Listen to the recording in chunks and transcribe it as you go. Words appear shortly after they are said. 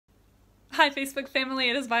Hi Facebook family,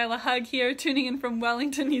 it is Viola Hug here, tuning in from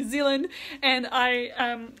Wellington, New Zealand, and I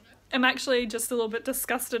am actually just a little bit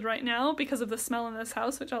disgusted right now because of the smell in this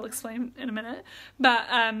house, which I'll explain in a minute, but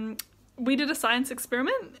we did a science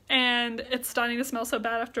experiment and it's starting to smell so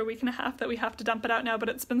bad after a week and a half that we have to dump it out now, but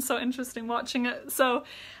it's been so interesting watching it. So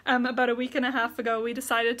about a week and a half ago we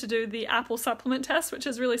decided to do the apple supplement test, which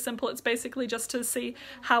is really simple. It's basically just to see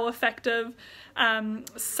how effective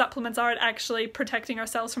supplements are at actually protecting our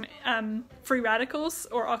cells from free radicals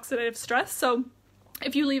or oxidative stress. So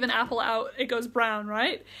if you leave an apple out, it goes brown,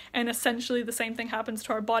 right? And essentially the same thing happens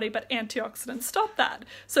to our body, but antioxidants stop that.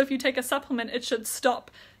 So if you take a supplement, it should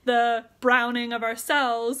stop the browning of our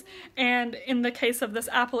cells. And in the case of this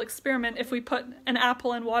apple experiment, if we put an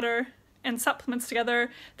apple and water and supplements together,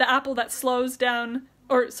 the apple that slows down,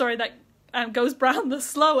 that goes brown the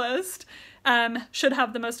slowest, should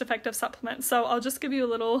have the most effective supplement. So I'll just give you a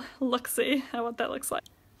little look-see at what that looks like.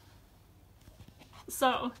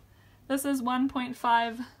 So this is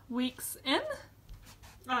 1.5 weeks in.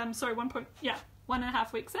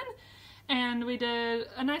 1.5 weeks in. And we did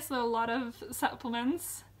a nice little lot of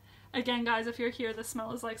supplements. Again, guys, if you're here, the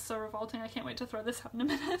smell is like so revolting. I can't wait to throw this out in a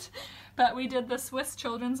minute. But we did the Swiss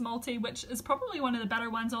Children's Multi, which is probably one of the better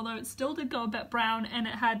ones, although it still did go a bit brown and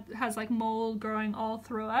it has like mold growing all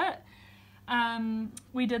through it.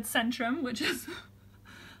 We did Centrum, which is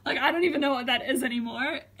like, I don't even know what that is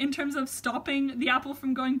anymore. In terms of stopping the apple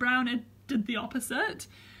from going brown, it did the opposite.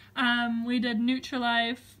 We did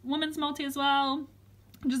Nutrilife Women's Multi as well,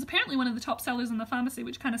 which is apparently one of the top sellers in the pharmacy,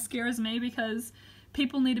 which kind of scares me because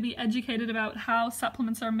people need to be educated about how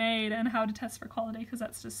supplements are made and how to test for quality, because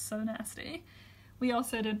that's just so nasty. We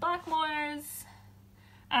also did Blackmore's.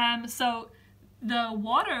 So the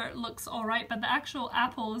water looks alright, but the actual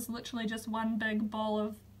apple is literally just one big ball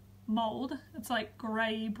of mold. It's like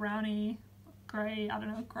grey, browny, grey, I don't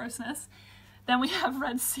know, grossness. Then we have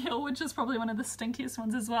Red Seal, which is probably one of the stinkiest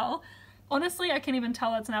ones as well. Honestly, I can't even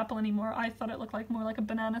tell it's an apple anymore. I thought it looked like more like a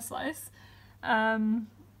banana slice.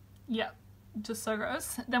 Yeah, just so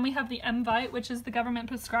gross. Then we have the Emvite, which is the government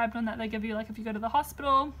prescribed one that they give you like if you go to the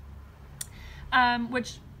hospital.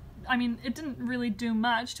 Which, I mean, it didn't really do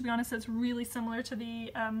much. To be honest, it's really similar to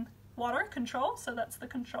the water control, so that's the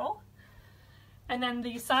control. And then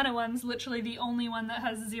the Sana one's literally the only one that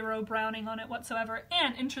has zero browning on it whatsoever.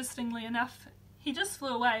 And interestingly enough, he just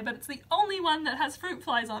flew away, but it's the only one that has fruit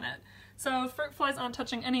flies on it. So fruit flies aren't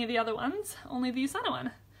touching any of the other ones, only the Sana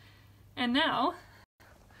one. And now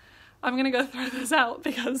I'm gonna go throw this out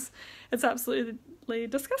because it's absolutely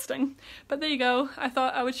disgusting. But there you go. I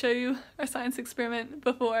thought I would show you our science experiment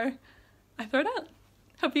before I throw it out.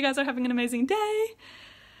 Hope you guys are having an amazing day.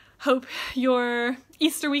 Hope your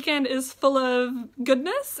Easter weekend is full of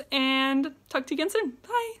goodness, and talk to you again soon.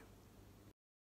 Bye!